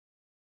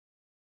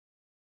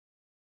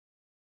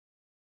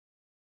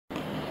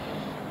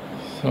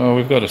So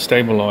we've got a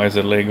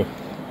stabiliser leg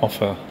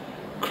off a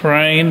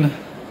crane.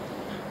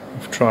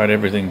 We've tried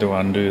everything to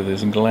undo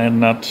this gland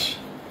nut.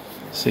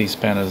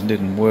 C-spanners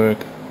didn't work.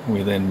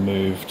 We then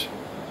moved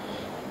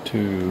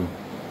to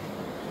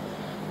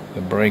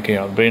the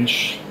breakout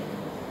bench,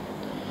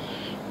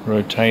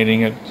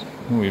 rotating it.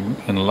 We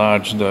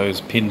enlarged those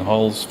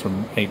pinholes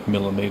from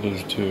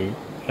 8mm to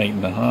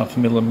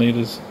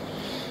 8.5mm,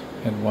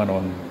 and one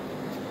on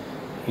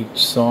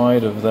each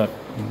side of that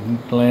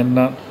gland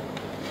nut.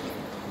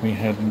 We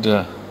had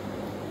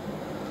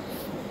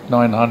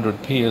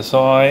 900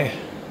 psi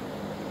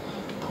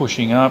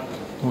pushing up,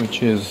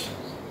 which is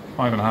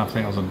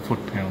 5,500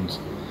 foot-pounds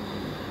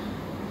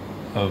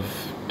of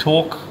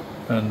torque,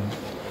 and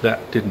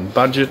that didn't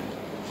budge it.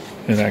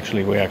 And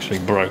we actually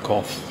broke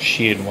off,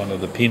 sheared one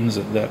of the pins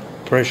at that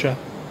pressure.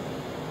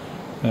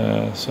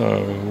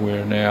 So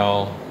we've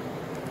now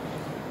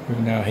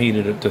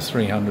heated it to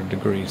 300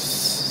 degrees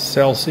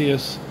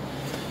Celsius.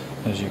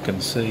 As you can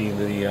see,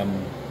 the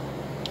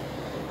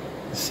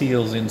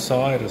seals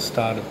inside have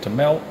started to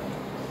melt.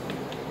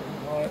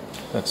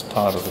 That's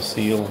part of the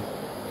seal,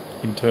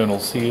 internal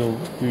seal,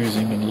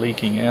 oozing and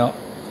leaking out.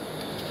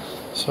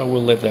 So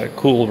we'll let that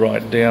cool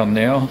right down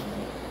now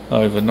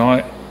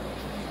overnight,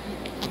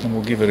 and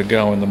we'll give it a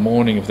go in the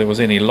morning. If there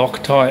was any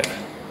Loctite,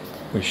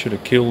 we should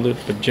have killed it,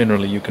 but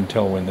generally you can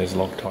tell when there's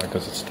Loctite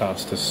because it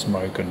starts to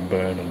smoke and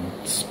burn and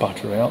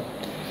sputter out.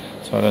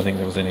 So I don't think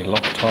there was any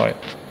Loctite.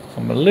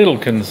 I'm a little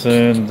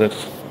concerned that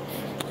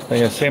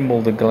they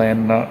assembled the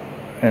gland nut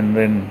and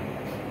then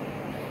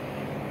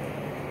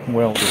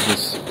welded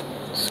this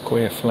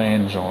square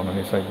flange on, and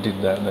if they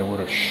did that they would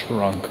have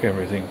shrunk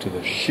everything to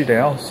the shit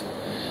house,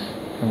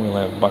 and we'll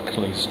have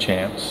Buckley's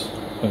chance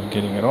of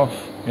getting it off.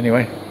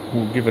 Anyway,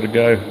 we'll give it a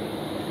go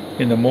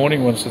in the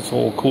morning once it's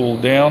all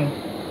cooled down,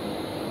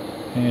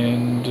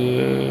 and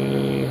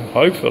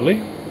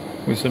hopefully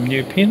with some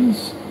new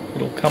pins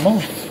it'll come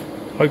off,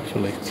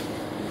 hopefully.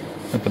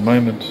 At the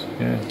moment,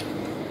 yeah,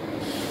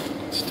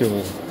 it's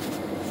still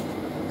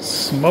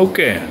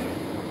smoky.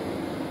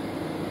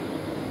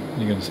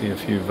 You can see a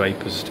few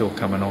vapors still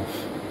coming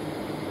off.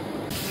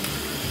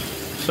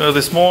 So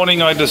this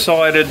morning I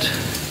decided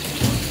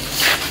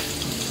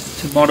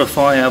to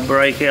modify our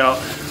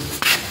breakout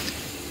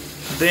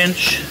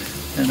bench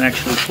and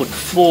actually put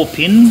 4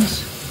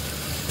 pins,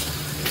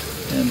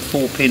 and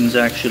 4 pins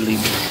actually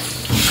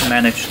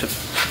managed to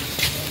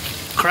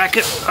crack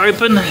it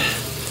open.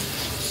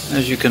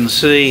 As you can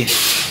see,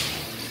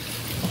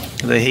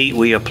 the heat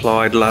we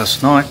applied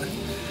last night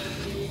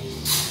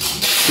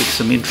did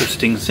some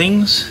interesting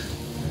things.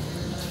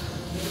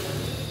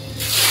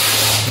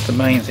 But the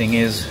main thing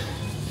is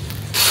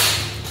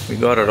we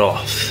got it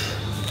off.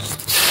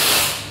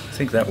 I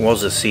think that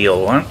was a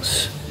seal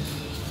once,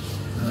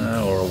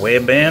 or a wear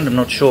band, I'm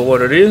not sure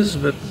what it is,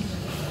 but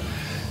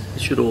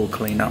it should all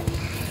clean up.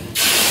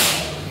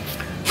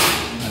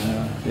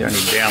 The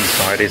only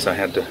downside is I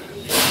had to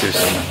do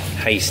some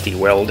hasty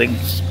welding.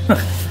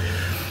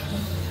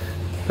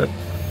 But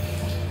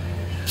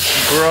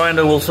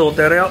grinder will sort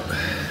that out.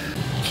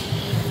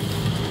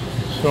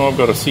 So I've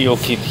got a seal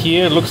kit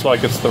here. It looks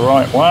like it's the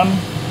right one.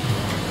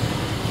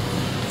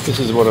 This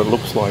is what it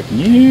looks like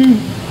new,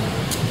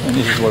 and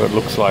this is what it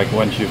looks like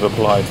once you've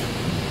applied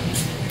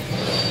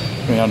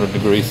 300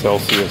 degrees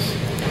Celsius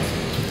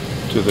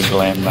to the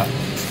gland nut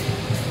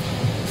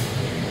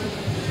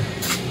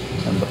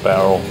and the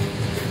barrel.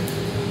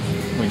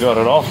 We got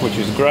it off, which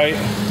is great.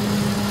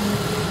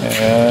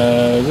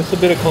 Just a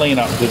bit of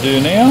cleanup to do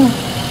now.